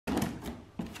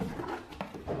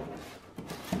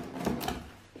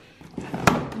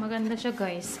Maganda siya,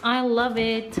 guys. I love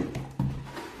it.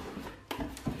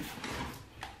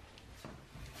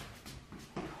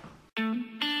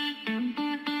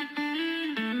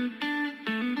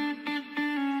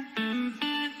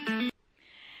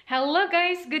 Hello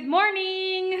guys, good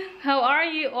morning. How are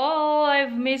you all?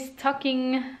 I've missed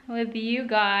talking with you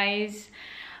guys.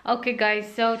 Okay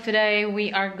guys, so today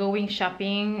we are going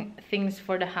shopping things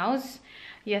for the house.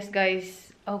 Yes guys.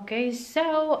 Okay,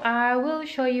 so I will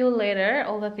show you later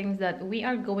all the things that we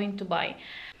are going to buy.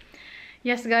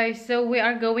 Yes guys, so we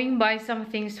are going buy some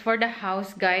things for the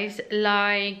house guys,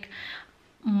 like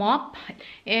mop,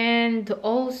 and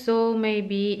also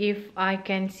maybe if I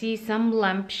can see some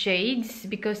lampshades,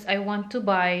 because I want to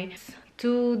buy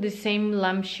the same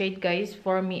lampshade guys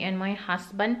for me and my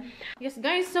husband. Yes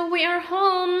guys, so we are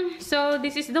home. So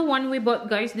this is the one we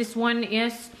bought guys. This one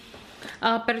is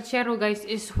perchero guys,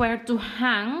 is where to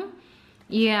hang.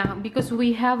 Yeah, because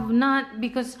we have not,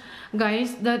 because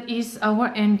guys, that is our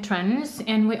entrance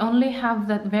and we only have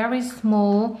that very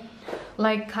small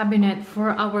like cabinet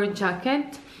for our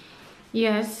jacket.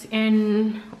 Yes,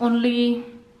 and only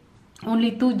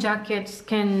 2 jackets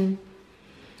can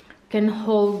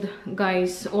hold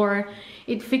guys, or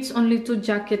it fits only 2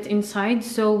 jackets inside.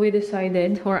 So we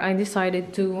decided, or I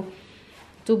decided to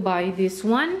buy this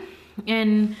one,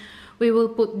 and we will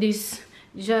put this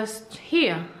just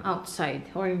here outside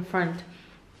or in front.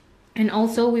 And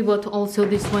also we bought also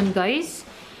this one guys.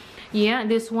 Yeah,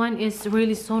 this one is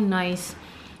really so nice.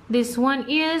 This one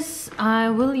is,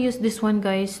 I will use this one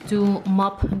guys to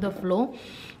mop the floor.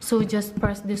 So just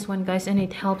press this one guys and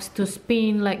it helps to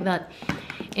spin like that,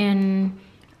 and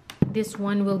this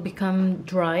one will become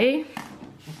dry,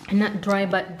 not dry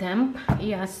but damp.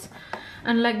 Yes,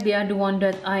 unlike the other one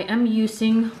that I am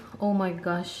using, oh my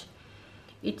gosh,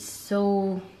 it's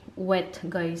so wet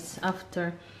guys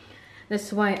after.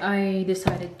 That's why I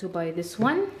decided to buy this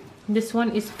one. This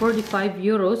one is 45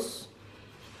 euros.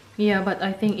 Yeah, but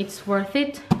I think it's worth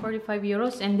it, 45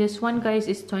 euros. And this one guys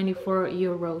is 24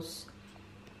 euros.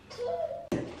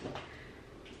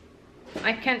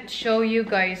 I can't show you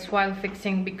guys while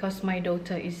fixing because my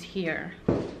daughter is here.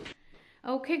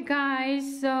 Okay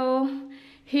guys, so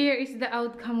here is the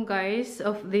outcome guys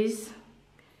of this,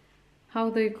 how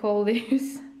do you call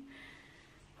this,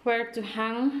 where to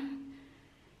hang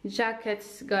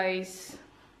jackets guys.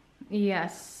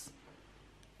 Yes,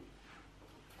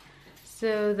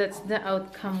 so that's the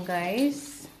outcome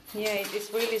guys. Yeah, it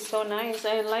is really so nice.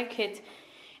 I like it.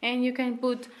 And you can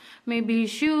put maybe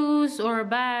shoes or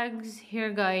bags here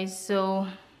guys, so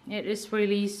it is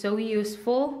really so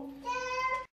useful.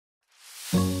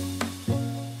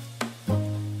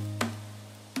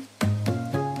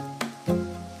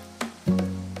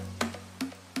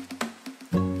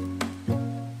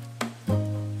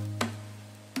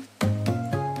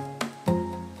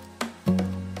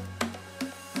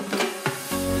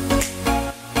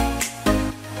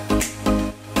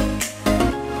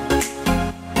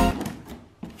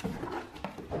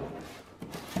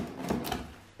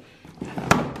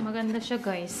 Maganda siya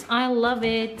guys. I love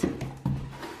it.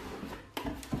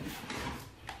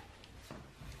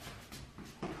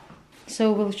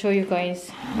 So we'll show you guys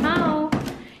how.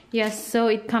 Yes, so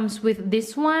it comes with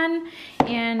this one,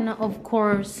 and of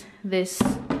course this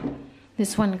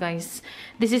one guys.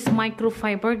 This is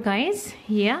microfiber guys.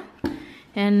 Yeah,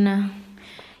 and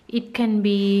it can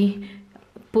be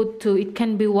it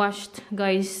can be washed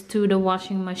guys to the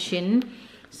washing machine,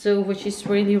 so which is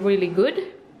really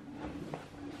good.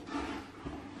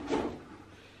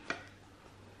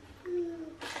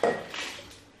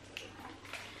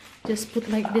 Just put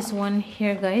like this one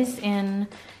here guys, and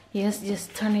yes,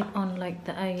 just turn it on like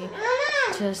that. I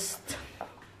just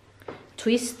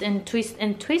twist and twist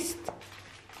and twist.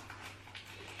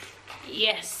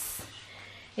 Yes,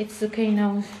 it's okay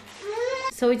now.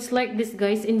 So it's like this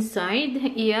guys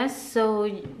inside. Yes, so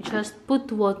just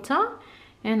put water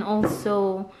and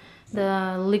also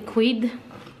the liquid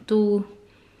to,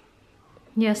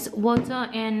 yes, water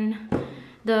and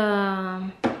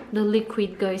the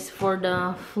liquid guys for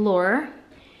the floor.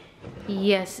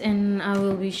 Yes, and I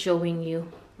will be showing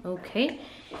you. Okay,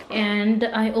 and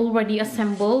I already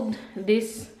assembled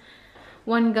this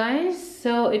one guys,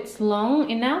 so it's long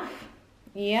enough.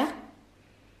 Yeah.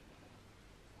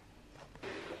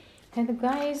 Hello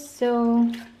guys, so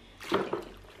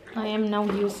I am now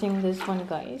using this one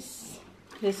guys,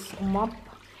 this mop,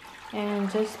 and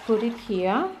just put it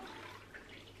here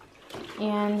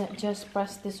and just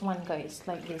press this one guys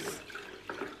like this.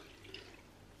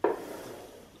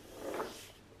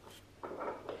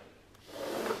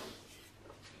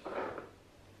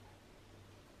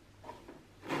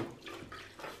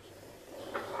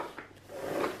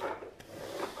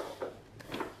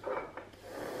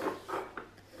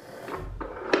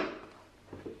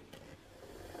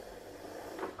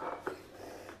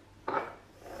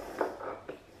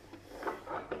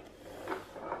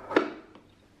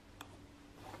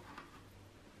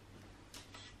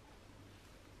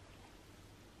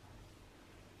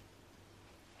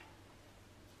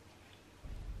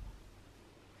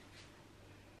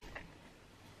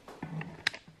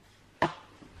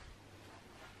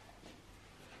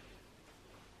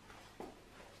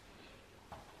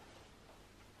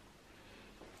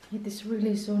 It is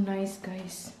really so nice,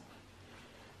 guys.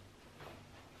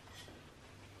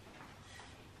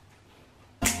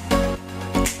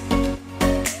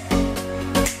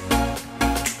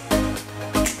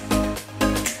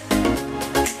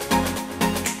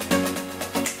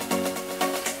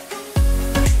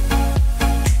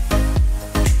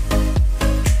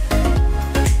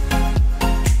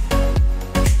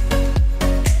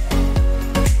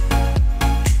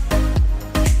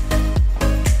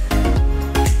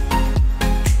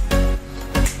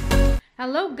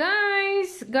 Hello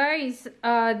guys,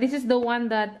 this is the one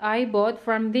that I bought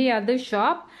from the other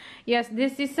shop. Yes,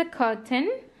 this is a cotton,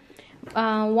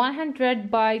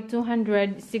 100 by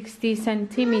 260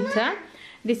 centimeter.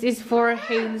 This is for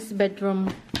Hale's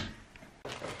bedroom.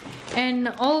 And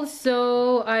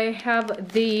also I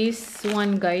have this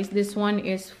one, guys. This one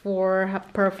is for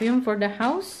perfume for the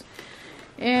house.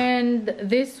 And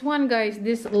this one, guys,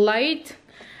 this light,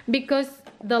 because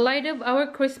the light of our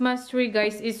Christmas tree,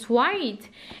 guys, is white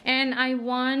and I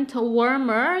want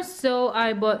warmer, so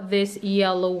I bought this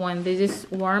yellow one. This is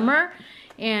warmer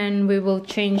and we will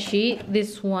change it,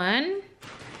 this one.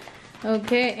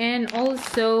 Okay, and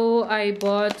also I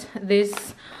bought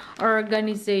this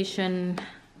organization,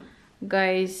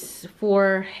 guys,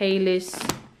 for Haley's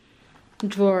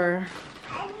drawer.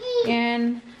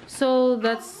 And so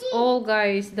that's all,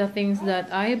 guys, the things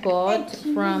that I bought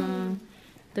from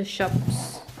the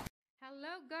shops.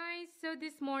 Hello guys, so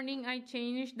this morning I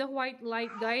changed the white light,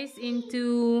 guys,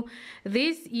 into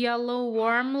this yellow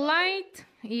warm light.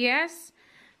 Yes,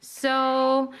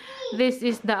 so this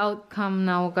is the outcome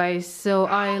now, guys. So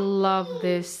I love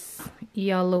this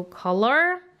yellow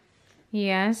color.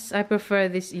 Yes, I prefer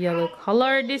this yellow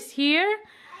color this year.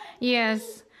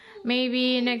 Yes,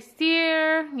 maybe next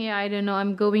year, yeah, I don't know,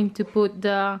 I'm going to put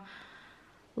the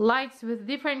lights with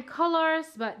different colors,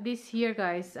 but this year,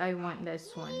 guys, I want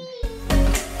this one.